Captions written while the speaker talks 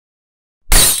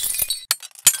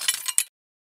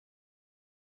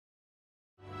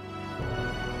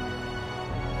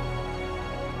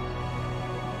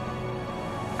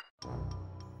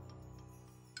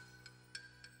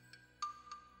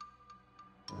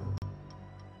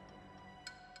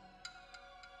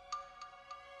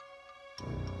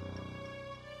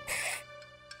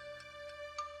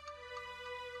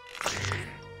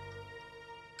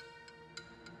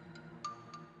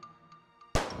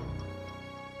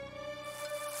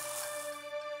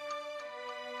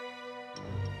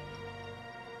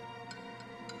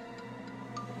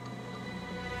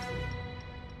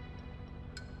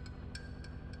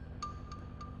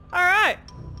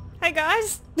Hi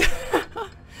guys!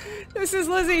 This is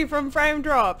Lizzie from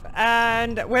FrameDrop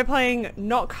and we're playing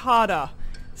Knock Harder.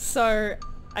 So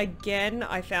again,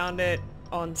 I found it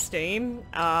on Steam.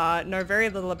 Know very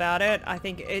little about it. I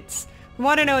think it's, from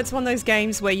what I know, it's one of those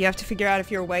games where you have to figure out if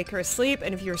you're awake or asleep,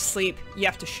 and if you're asleep, you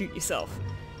have to shoot yourself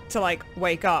to like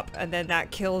wake up, and then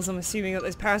that kills, I'm assuming, what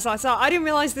those parasites are. I didn't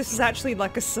realize this was actually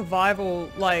like a survival,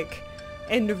 like,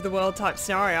 end of the world type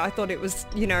scenario. I thought it was,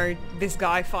 you know, this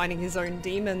guy fighting his own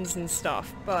demons and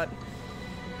stuff, but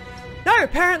no,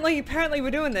 apparently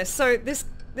we're doing this. So this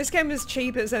game is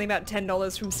cheap. It was only about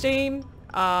 $10 from Steam.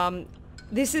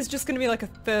 This is just going to be like a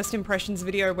first impressions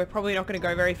video. We're probably not going to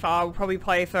go very far. We'll probably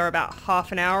play for about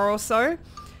half an hour or so.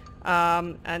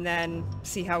 And then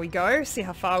see how we go, see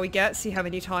how far we get, see how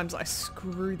many times I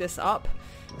screw this up.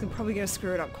 I'm probably going to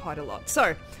screw it up quite a lot.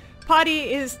 So,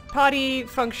 party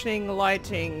functioning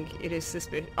lighting. It is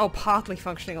suspicious. Oh, partly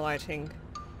functioning lighting.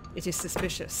 It is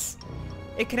suspicious.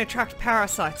 It can attract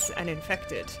parasites and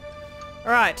infected.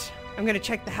 Alright, I'm going to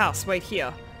check the house. Wait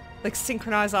here. Let's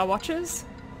synchronize our watches.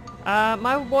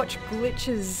 My watch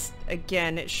glitches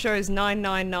again. It shows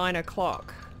 999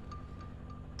 o'clock.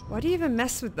 Why do you even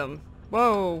mess with them?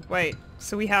 Whoa, wait.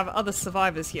 So we have other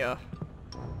survivors here.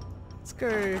 Let's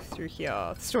go through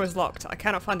here. The store is locked. I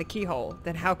cannot find the keyhole.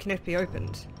 Then how can it be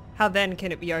opened? How then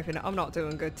can it be opened? I'm not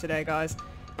doing good today, guys.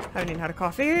 Haven't even had a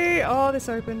coffee. Oh, this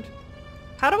opened.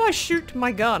 How do I shoot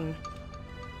my gun?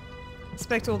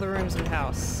 Inspect all the rooms in the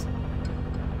house.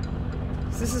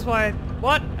 So this is why...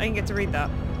 What? I didn't get to read that.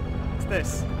 What's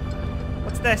this?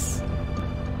 What's this?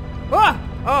 Ah!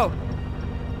 Oh!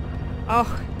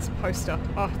 Oh, it's a poster.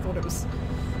 Oh, I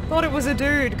thought it was a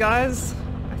dude, guys.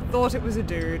 I thought it was a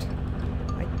dude.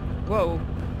 Whoa.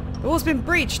 The wall's been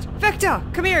breached! Vector!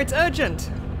 Come here, it's urgent!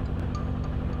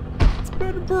 It's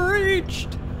been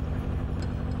breached!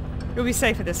 You'll be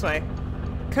safer this way.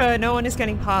 Kerr, no one is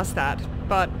getting past that.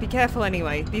 But be careful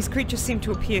anyway. These creatures seem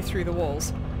to appear through the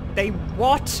walls. They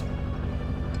what?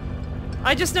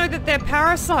 I just know that they're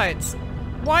parasites.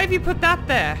 Why have you put that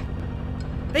there?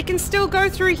 They can still go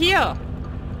through here!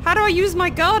 How do I use my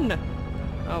gun?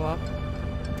 Oh well.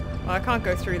 Well, I can't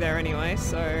go through there anyway,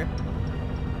 so...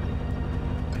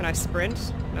 Can I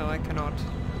sprint? No, I cannot.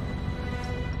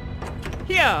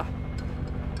 Here!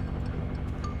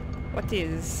 What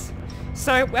is...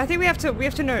 So, I think we have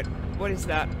to note... What is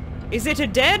that? Is it a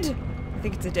dead? I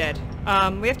think it's a dead.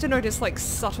 We have to notice, like,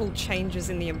 subtle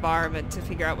changes in the environment to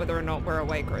figure out whether or not we're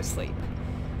awake or asleep.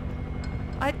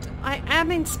 I am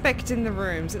inspecting the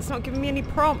rooms. It's not giving me any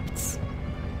prompts.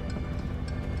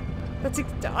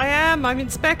 I'm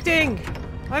inspecting!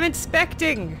 I'm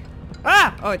inspecting!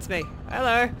 Ah! Oh, it's me.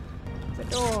 Hello. It's a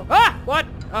door. Ah! What?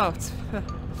 Oh, it's...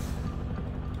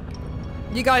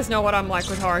 You guys know what I'm like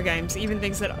with horror games. Even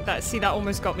things that... See, that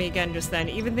almost got me again just then.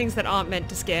 Even things that aren't meant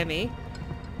to scare me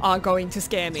are going to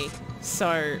scare me.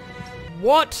 So...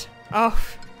 What? Oh.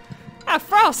 Ah,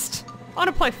 Frost! I want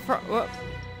to play Frost.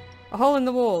 A hole in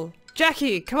the wall.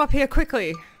 Jackie, come up here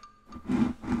quickly.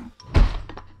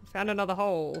 Found another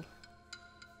hole.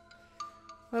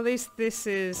 Well, at least this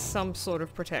is some sort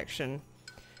of protection.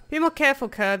 Be more careful,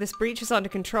 Kerr. This breach is under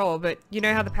control, but you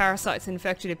know how the parasites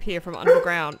infected appear from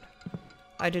underground.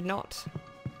 I did not.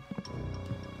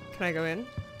 Can I go in?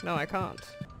 No, I can't.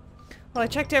 Well, I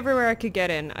checked everywhere I could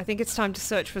get in. I think it's time to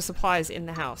search for supplies in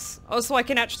the house. Oh, so I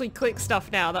can actually click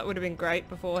stuff now. That would have been great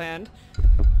beforehand.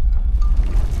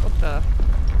 What the?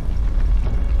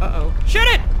 Uh-oh. Shoot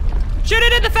it! Shoot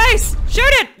it in the face! Shoot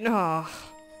it! Oh.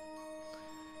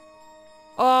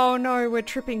 Oh no, we're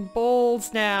tripping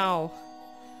balls now.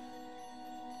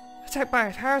 Attacked by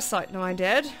a parasite. No, I'm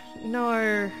dead.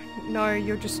 No. No,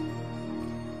 you're just...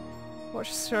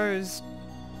 Watch shows.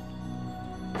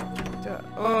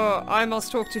 Oh, I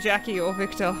must talk to Jackie or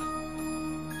Victor.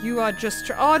 You are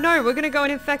just... Oh no, we're gonna go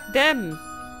and infect them.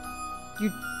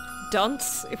 You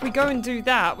dunce. If we go and do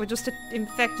that, we'll just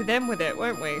infect them with it,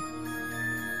 won't we?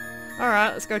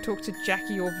 Alright, let's go talk to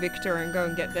Jackie or Victor and go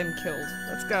and get them killed.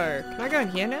 Let's go. Can I go in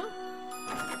here now?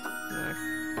 No.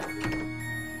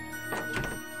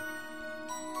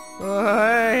 Oh,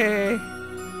 hey.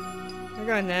 Can I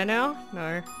go in there now?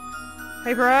 No.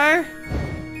 Hey, bro!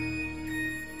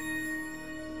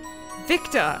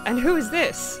 Victor! And who is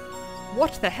this?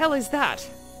 What the hell is that?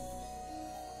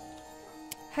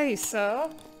 Hey, sir.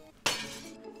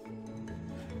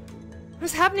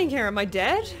 What's happening here? Am I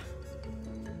dead?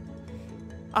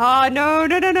 Ah, no,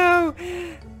 no, no, no!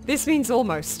 This means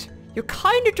almost. You're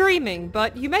kinda dreaming,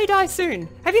 but you may die soon.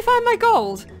 Have you found my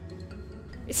gold?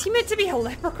 Is he meant to be a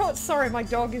leprechaun? Sorry, my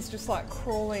dog is just like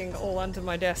crawling all under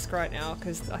my desk right now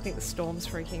because I think the storm's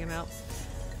freaking him out.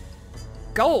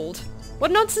 Gold? What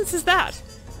nonsense is that?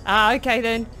 Ah, okay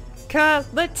then. Kerr,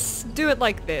 let's do it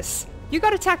like this. You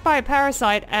got attacked by a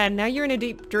parasite and now you're in a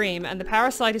deep dream and the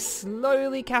parasite is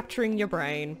slowly capturing your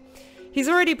brain. He's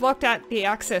already blocked out the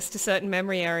access to certain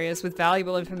memory areas with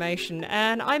valuable information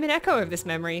and I'm an echo of this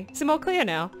memory. Is it more clear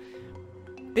now?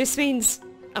 This means...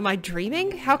 am I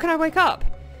dreaming? How can I wake up?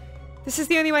 This is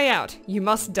the only way out. You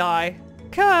must die.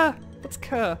 Kerr! What's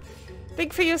Kerr?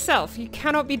 Think for yourself. You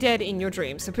cannot be dead in your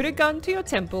dream, so put a gun to your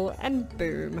temple and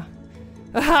boom.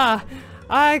 Aha!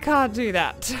 I can't do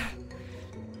that.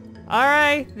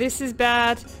 Alright, this is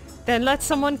bad. Then let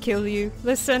someone kill you.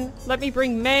 Listen, let me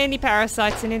bring many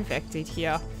parasites and infected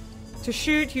here. To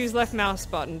shoot, use left mouse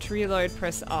button. To reload,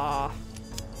 press R.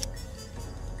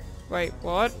 Wait,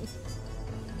 what?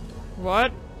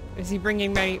 What? Is he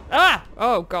bringing many? Ah!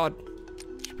 Oh god.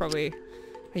 Should probably...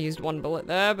 I used one bullet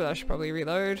there, but I should probably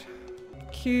reload.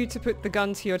 Q to put the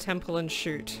gun to your temple and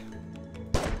shoot.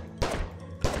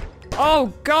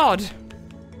 Oh god!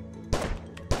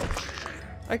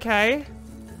 Okay.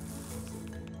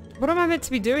 What am I meant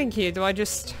to be doing here? Do I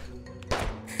just...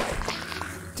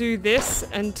 do this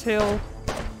until...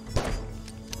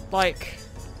 like...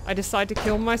 I decide to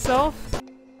kill myself?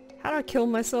 How do I kill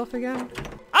myself again?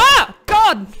 Ah!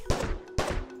 God!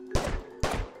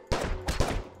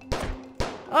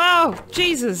 Oh,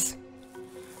 Jesus!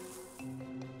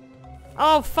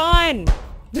 Oh, fine!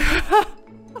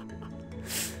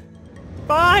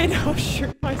 Fine, I'll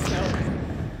shoot myself.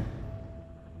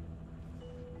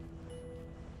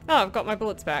 Oh, I've got my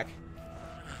bullets back.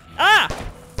 Ah!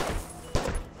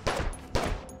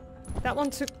 That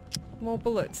one took more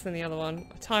bullets than the other one.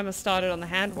 A timer started on the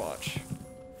hand watch.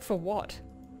 For what?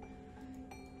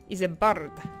 Is a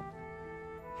bird.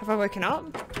 Have I woken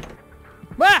up?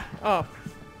 Ah! Oh.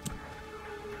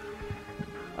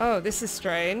 Oh, this is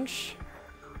strange.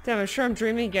 Damn, I'm sure I'm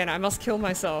dreaming again. I must kill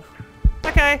myself.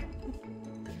 Okay.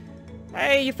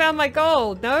 Hey, you found my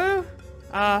gold, no?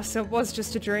 Ah, so it was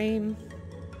just a dream.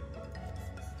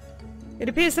 It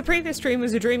appears the previous dream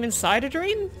was a dream inside a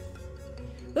dream?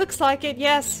 Looks like it,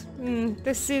 yes.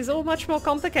 This is all much more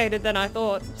complicated than I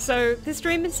thought. So, this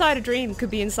dream inside a dream could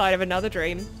be inside of another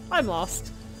dream. I'm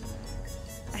lost.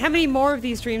 How many more of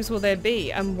these dreams will there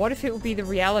be? And what if it will be the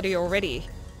reality already?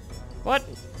 What?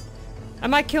 I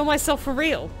might kill myself for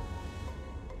real.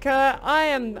 Kerr, I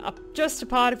am just a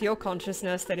part of your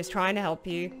consciousness that is trying to help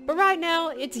you. But right now,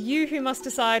 it's you who must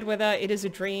decide whether it is a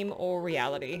dream or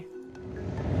reality.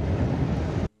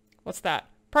 What's that?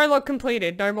 Prologue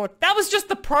completed. No more. That was just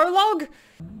the prologue?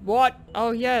 What?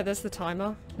 Oh yeah, there's the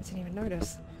timer. I didn't even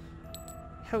notice.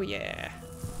 Hell yeah.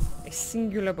 A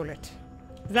singular bullet.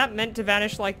 Is that meant to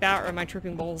vanish like that or am I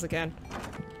tripping balls again?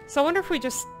 So I wonder if we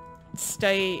just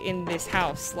stay in this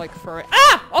house like for...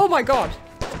 Ah! Oh my god!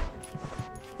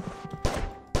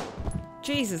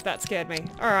 Jesus, that scared me.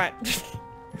 Alright.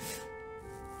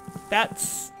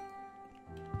 That's...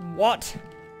 what?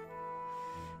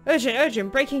 Urgent,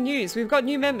 urgent, breaking news. We've got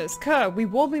new members. Kerr, we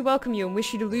warmly welcome you and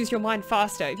wish you to lose your mind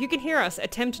faster. If you can hear us,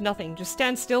 attempt nothing. Just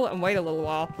stand still and wait a little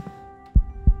while.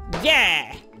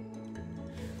 Yeah!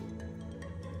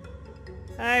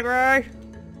 Hey, bro.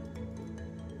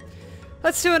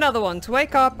 Let's do another one. To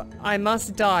wake up, I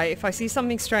must die. If I see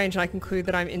something strange, I conclude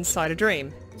that I'm inside a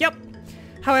dream. Yep.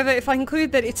 However, if I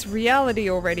conclude that it's reality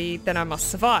already, then I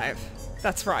must survive.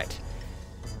 That's right.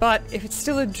 But if it's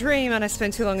still a dream and I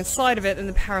spend too long inside of it, then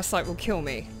the parasite will kill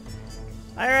me.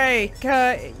 Alright,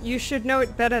 you should know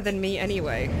it better than me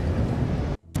anyway.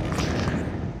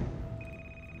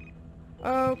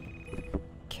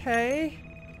 Okay.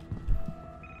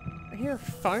 I hear a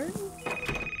phone?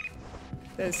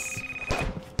 There's...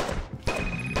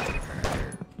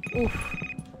 oof.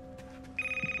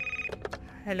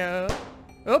 Hello?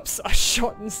 Oops, I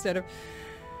shot instead of...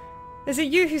 Is it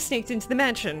you who sneaked into the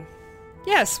mansion?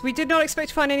 Yes, we did not expect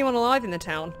to find anyone alive in the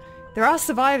town. There are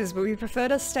survivors, but we prefer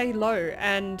to stay low,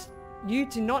 and you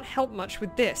do not help much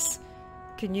with this.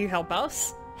 Can you help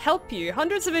us? Help you?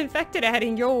 Hundreds of infected are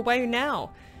heading your way now.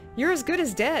 You're as good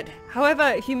as dead. However,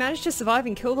 if you manage to survive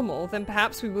and kill them all, then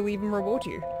perhaps we will even reward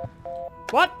you.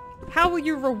 What? How will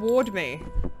you reward me?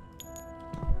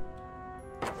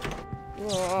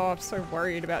 Oh, I'm so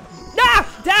worried about... Ah!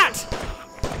 That!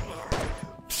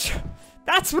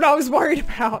 That's what I was worried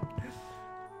about.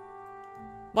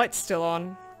 Light's still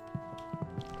on.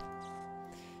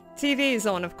 TV is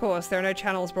on, of course. There are no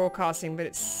channels broadcasting, but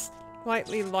it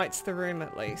slightly lights the room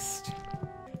at least.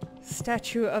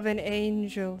 Statue of an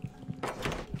angel.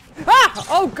 Ah!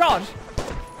 Oh god!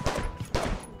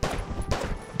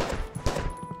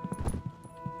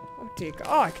 Oh dear god.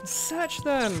 Oh, I can search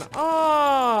them!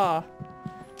 Ah! Oh,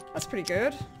 that's pretty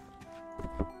good.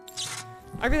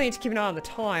 I really need to keep an eye on the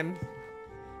time.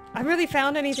 I haven't really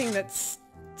found anything that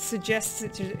suggests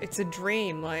it's a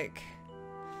dream, like...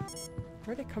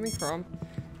 Where are they coming from?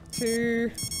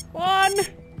 2, 1!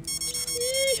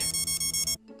 Eee.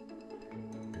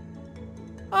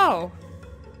 Oh.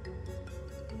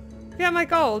 Yeah, my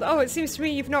gold. Oh, it seems to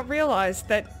me you've not realized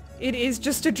that it is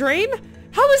just a dream?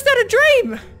 How is that a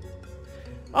dream?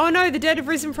 Oh no, the dead have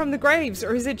risen from the graves,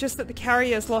 or is it just that the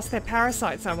carriers lost their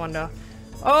parasites, I wonder?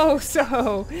 Oh,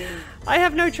 so I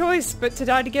have no choice but to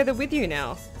die together with you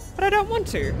now. But I don't want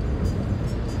to.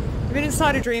 You've been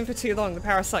inside a dream for too long. The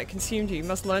parasite consumed you. You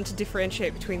must learn to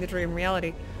differentiate between the dream and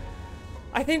reality.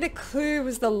 I think the clue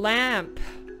was the lamp.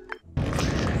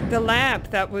 The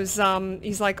lamp that was,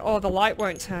 he's like, oh, the light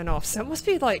won't turn off. So it must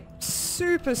be like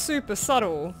super, super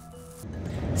subtle.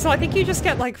 So I think you just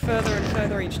get like further and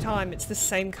further each time. It's the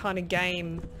same kind of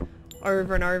game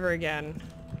over and over again.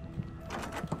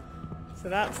 So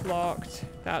that's locked.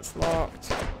 That's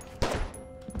locked.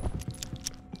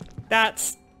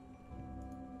 That's...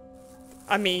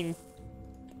 I mean...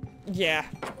 Yeah.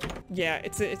 Yeah,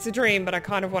 it's a dream, but I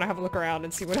kind of want to have a look around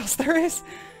and see what else there is.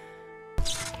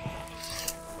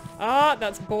 Ah,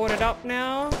 that's boarded up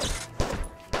now.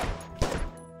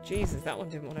 Jesus, that one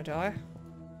didn't want to die.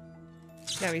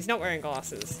 No, he's not wearing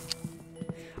glasses.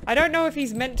 I don't know if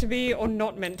he's meant to be or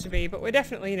not meant to be, but we're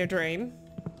definitely in a dream.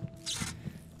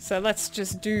 So let's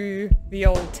just do the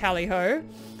old tally-ho.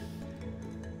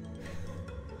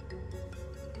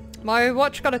 My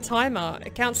watch got a timer.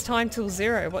 It counts time till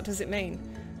 0. What does it mean?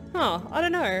 Huh, I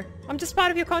don't know. I'm just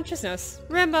part of your consciousness.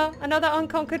 Remember, another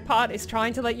unconquered part is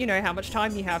trying to let you know how much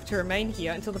time you have to remain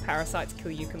here until the parasites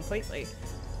kill you completely.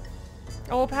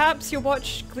 Or perhaps your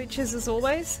watch glitches as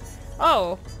always?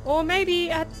 Oh, or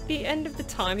maybe at the end of the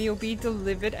time you'll be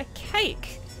delivered a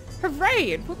cake.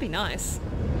 Hooray, it would be nice.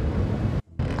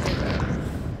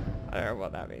 I don't know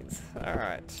what that means.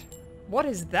 Alright. What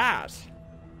is that?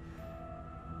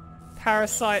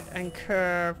 Parasite and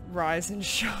Kerr rise and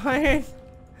shine.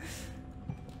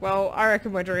 Well, I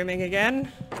reckon we're dreaming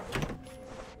again.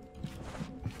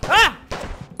 Ah!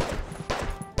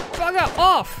 Bugger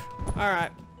off!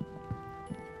 Alright.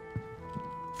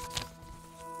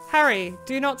 Harry,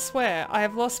 do not swear. I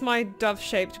have lost my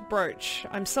dove-shaped brooch.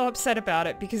 I'm so upset about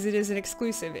it because it is an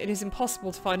exclusive. It is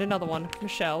impossible to find another one.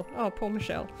 Michelle. Oh, poor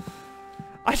Michelle.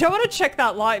 I don't want to check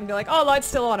that light and be like, oh, light's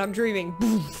still on, I'm dreaming.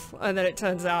 And then it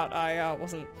turns out I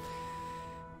wasn't.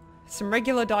 Some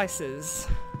regular dices.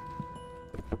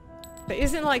 But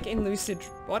isn't like in lucid...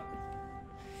 What?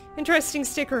 Interesting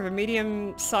sticker of a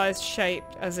medium-sized shape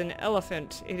as an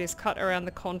elephant. It is cut around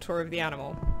the contour of the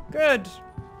animal. Good.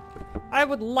 I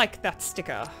would like that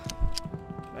sticker.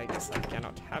 I guess I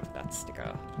cannot have that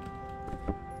sticker.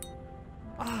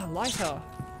 Ah, lighter.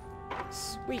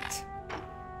 Sweet.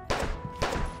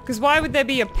 Because why would there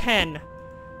be a pen?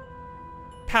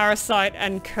 Parasite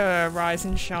and Kerr rise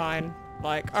and shine.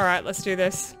 Like, alright, let's do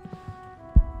this.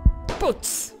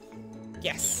 Boots!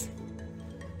 Yes.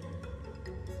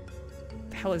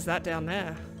 The hell is that down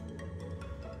there?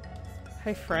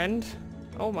 Hey friend.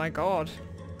 Oh my god.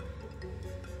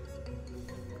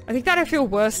 I think that I feel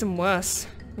worse and worse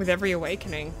with every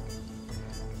awakening.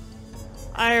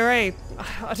 I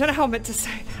don't know how I'm meant to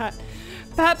say that.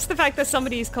 Perhaps the fact that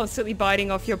somebody is constantly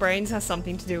biting off your brains has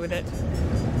something to do with it.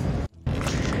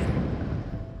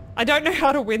 I don't know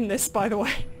how to win this, by the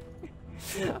way.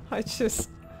 I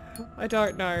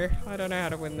don't know. I don't know how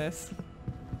to win this.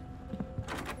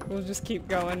 We'll just keep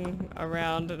going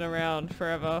around and around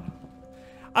forever.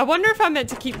 I wonder if I'm meant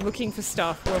to keep looking for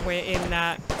stuff when we're in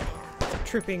that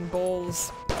tripping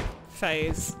balls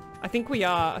phase. I think we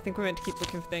are. I think we're meant to keep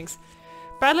looking for things.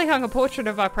 Bradley hung a portrait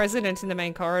of our president in the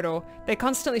main corridor. They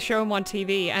constantly show him on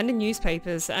TV and in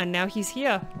newspapers, and now he's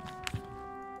here.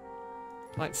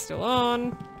 Light's still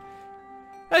on.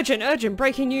 Urgent, urgent,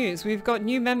 breaking news. We've got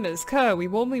new members. Kerr, we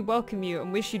warmly welcome you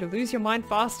and wish you to lose your mind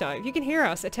faster. If you can hear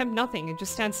us, attempt nothing and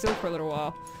just stand still for a little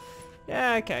while.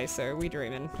 Yeah, okay, so we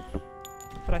dreaming.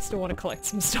 But I still want to collect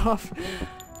some stuff.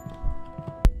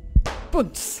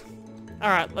 Bunts!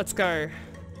 Alright, let's go.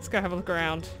 Let's go have a look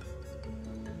around.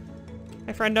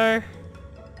 Hey, friendo.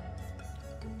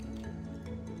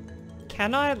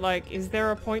 Can I? Like, is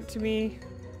there a point to me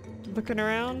looking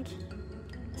around?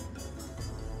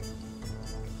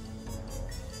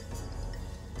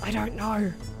 I don't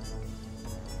know.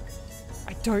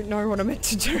 I don't know what I'm meant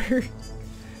to do.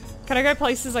 Can I go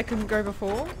places I couldn't go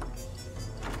before?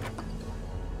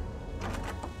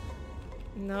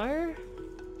 No?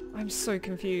 I'm so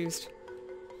confused.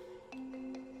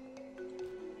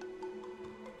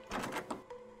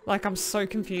 Like, I'm so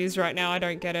confused right now, I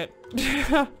don't get it.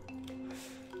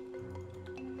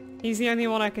 He's the only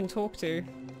one I can talk to.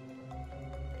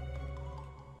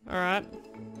 Alright.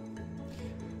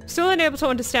 Still unable to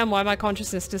understand why my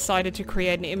consciousness decided to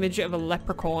create an image of a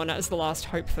leprechaun as the last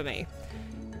hope for me.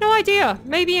 No idea.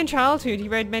 Maybe in childhood he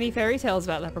read many fairy tales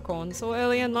about leprechauns, or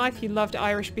early in life he loved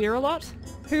Irish beer a lot.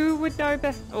 Who would know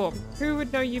or who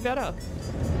would know you better?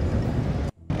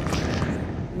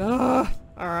 Ugh.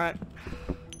 Alright.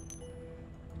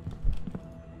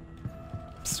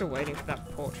 Still waiting for that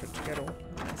portrait to get all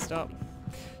messed up.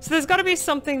 So there's got to be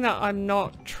something that I'm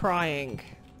not trying.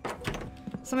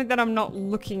 Something that I'm not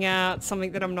looking at,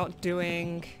 something that I'm not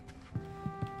doing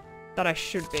that I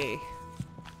should be.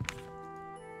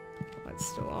 Lights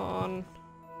still on.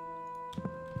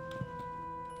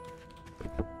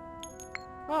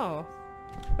 Oh,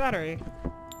 battery.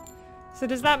 So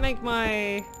does that make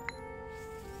my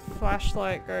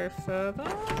flashlight go further?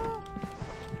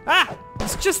 Ah! I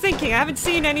was just thinking, I haven't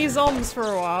seen any zombies for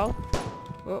a while.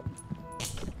 Oh.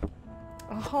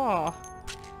 Aha.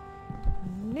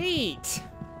 Neat.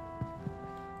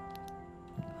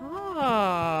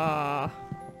 Ah.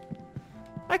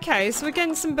 Okay, so we're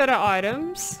getting some better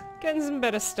items. Getting some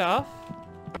better stuff.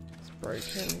 It's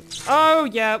broken. Oh,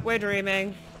 yeah, we're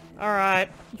dreaming. Alright.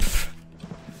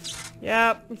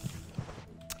 Yep.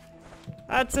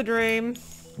 That's a dream.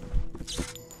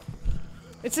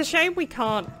 It's a shame we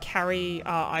can't carry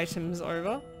our items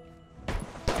over.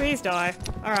 Please die.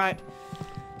 Alright.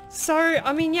 So,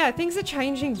 I mean, yeah, things are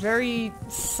changing very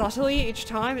subtly each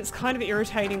time. It's kind of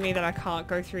irritating me that I can't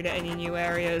go through to any new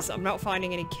areas. I'm not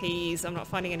finding any keys. I'm not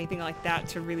finding anything like that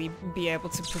to really be able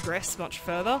to progress much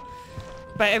further.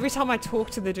 But every time I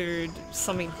talk to the dude,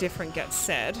 something different gets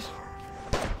said.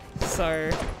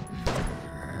 So,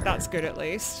 that's good at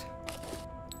least.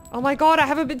 Oh my god, I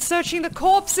haven't been searching the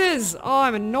corpses! Oh,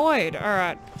 I'm annoyed.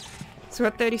 Alright. So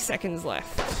we've got 30 seconds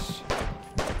left.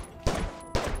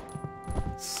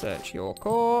 Search your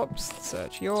corpse.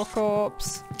 Search your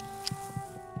corpse.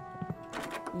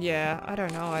 Yeah, I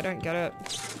don't know. I don't get it.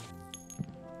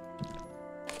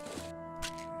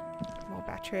 More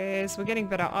batteries. We're getting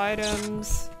better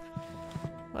items.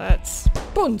 Let's...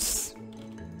 bounce!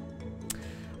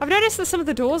 I've noticed that some of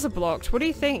the doors are blocked. What do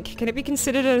you think? Can it be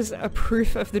considered as a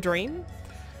proof of the dream?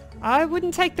 I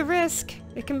wouldn't take the risk.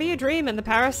 It can be a dream and the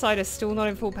parasite is still not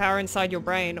in full power inside your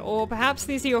brain. Or perhaps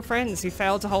these are your friends who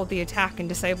failed to hold the attack and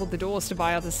disabled the doors to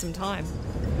buy others some time.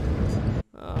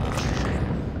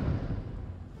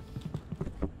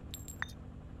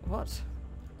 What?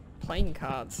 Playing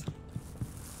cards.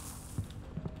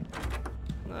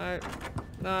 No.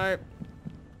 No.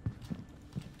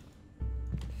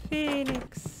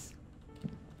 Phoenix.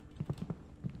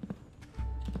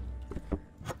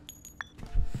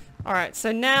 Alright,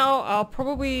 so now I'll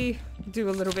probably do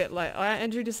a little bit later.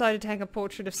 Andrew decided to hang a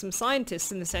portrait of some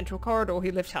scientists in the central corridor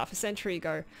who lived half a century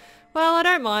ago. Well, I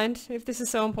don't mind, if this is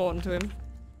so important to him.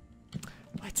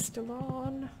 Light's still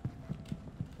on.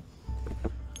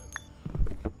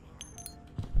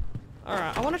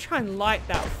 Alright, I want to try and light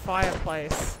that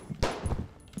fireplace.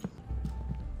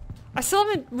 I still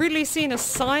haven't really seen a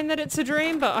sign that it's a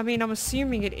dream, but I mean, I'm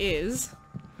assuming it is.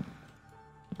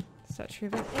 Statue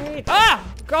of an 8.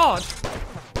 Ah! God!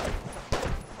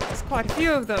 There's quite a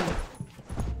few of them.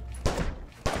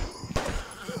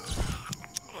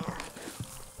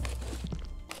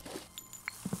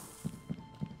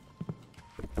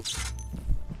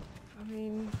 I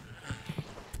mean...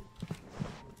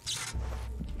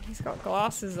 he's got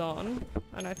glasses on,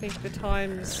 and I think the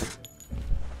times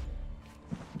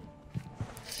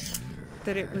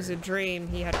that it was a dream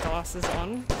he had glasses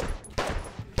on.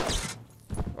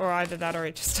 Or either that or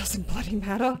it just doesn't bloody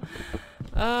matter.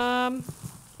 I'm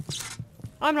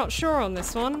not sure on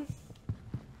this one.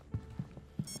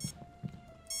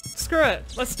 Screw it.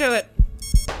 Let's do it.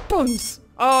 Boons!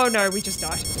 Oh no, we just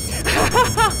died.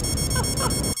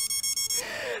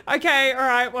 Okay,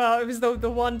 alright, well, it was the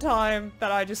one time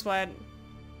that I just went,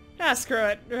 ah, screw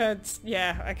it.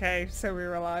 Yeah, okay, so we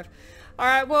were alive.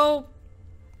 Alright, well,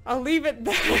 I'll leave it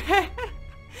there.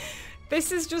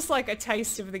 This is just like a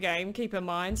taste of the game, keep in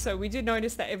mind. So we did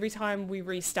notice that every time we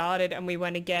restarted and we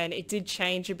went again, it did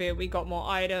change a bit. We got more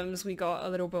items, we got a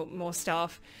little bit more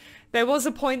stuff. There was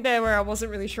a point there where I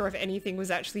wasn't really sure if anything was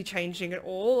actually changing at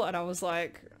all, and I was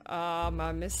like, am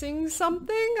I missing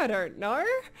something? I don't know.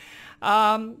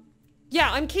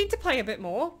 Yeah, I'm keen to play a bit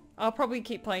more. I'll probably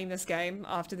keep playing this game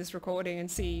after this recording and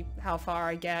see how far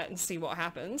I get and see what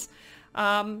happens.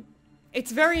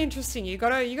 It's very interesting. You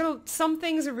gotta, some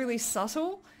things are really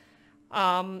subtle.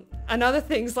 And other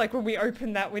things, like when we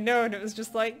opened that window and it was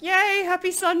just like, yay,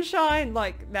 happy sunshine.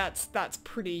 Like that's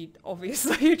pretty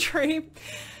obviously a dream.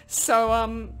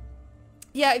 So,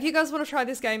 yeah, if you guys want to try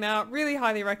this game out, really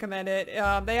highly recommend it.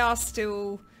 They are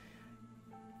still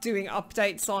doing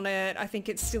updates on it. I think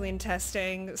it's still in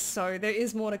testing, so there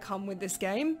is more to come with this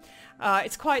game.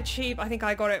 It's quite cheap. I think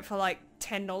I got it for like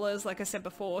 $10, like I said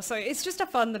before. So it's just a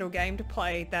fun little game to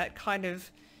play that kind of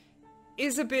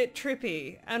is a bit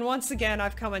trippy. And once again,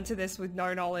 I've come into this with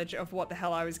no knowledge of what the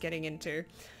hell I was getting into.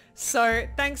 So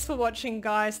thanks for watching,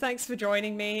 guys. Thanks for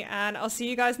joining me, and I'll see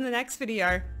you guys in the next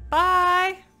video.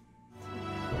 Bye!